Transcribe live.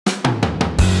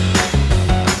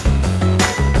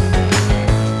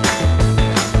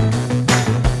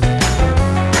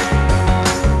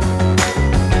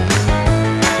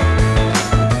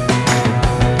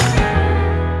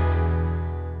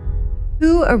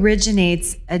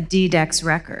originates a DDEX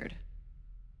record?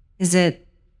 Is it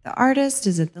the artist?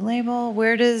 Is it the label?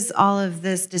 Where does all of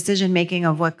this decision-making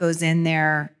of what goes in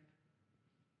there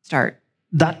start?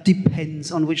 That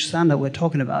depends on which standard we're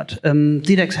talking about.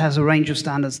 DDEX has a range of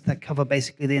standards that cover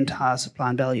basically the entire supply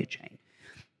and value chain.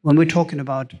 When we're talking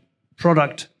about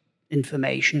product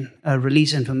information,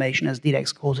 release information, as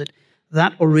DDEX calls it,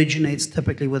 that originates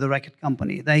typically with a record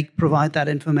company. They provide that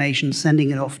information,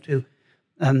 sending it off to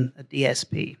a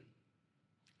DSP.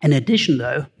 In addition,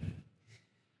 though,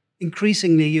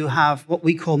 increasingly you have what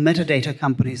we call metadata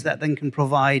companies that then can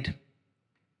provide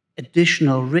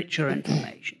additional, richer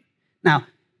information. Now,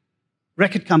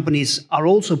 record companies are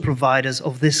also providers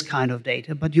of this kind of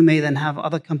data, but you may then have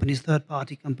other companies,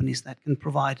 third-party companies, that can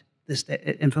provide this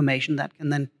information that can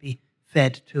then be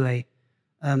fed to a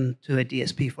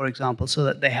DSP, for example, so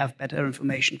that they have better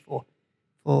information for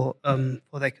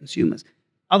their consumers.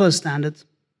 Other standards,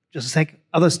 just a sec,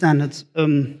 other standards,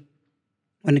 when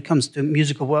it comes to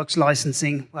musical works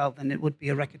licensing, well, then it would be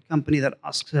a record company that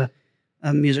asks a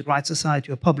music rights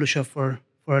society or publisher for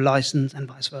a license and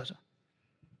vice versa.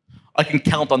 I can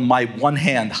count on my one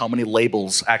hand how many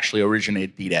labels actually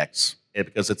originate DDEX,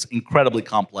 because it's incredibly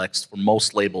complex for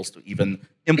most labels to even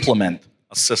implement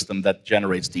a system that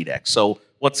generates DDEX. So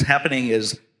what's happening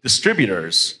is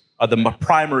distributors are the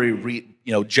primary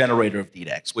generator of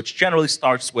DDEX, which generally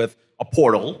starts with a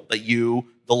portal that you,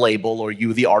 the label, or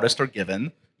you, the artist, are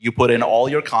given. You put in all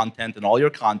your content and all your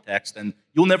context, and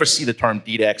you'll never see the term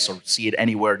DDEX or see it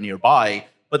anywhere nearby,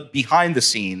 but behind the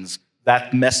scenes,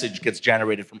 that message gets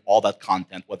generated from all that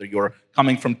content, whether you're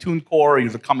coming from TuneCore or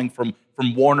you're coming from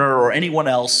Warner or anyone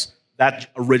else, that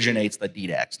originates the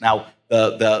DDEX. Now,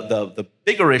 the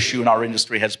bigger issue in our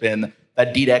industry has been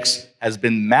that DDEX has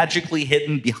been magically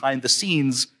hidden behind the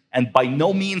scenes and by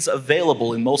no means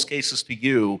available in most cases to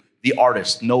you, the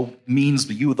artist, no means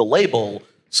to you, the label.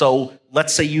 So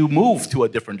let's say you move to a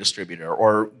different distributor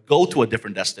or go to a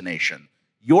different destination.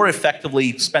 You're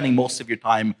effectively spending most of your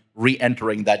time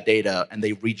re-entering that data and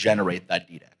they regenerate that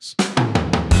DDEX.